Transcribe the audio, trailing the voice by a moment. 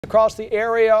Across the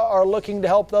area are looking to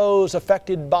help those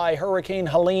affected by Hurricane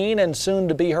Helene and soon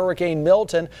to be Hurricane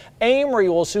Milton. Amory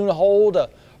will soon hold a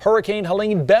Hurricane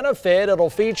Helene benefit. It'll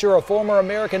feature a former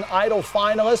American Idol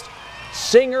finalist,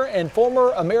 singer and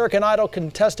former American Idol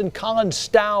contestant Colin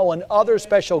Stough, and other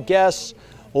special guests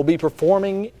will be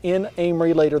performing in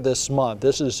Amory later this month.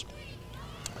 This is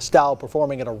Stough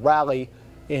performing at a rally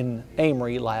in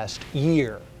Amory last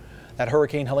year. That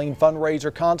Hurricane Helene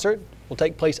fundraiser concert will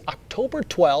take place October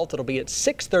 12th. It'll be at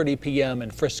 6:30 p.m.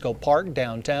 in Frisco Park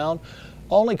downtown.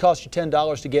 Only costs you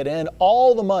 $10 to get in.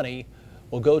 All the money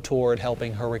will go toward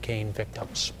helping hurricane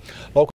victims. Local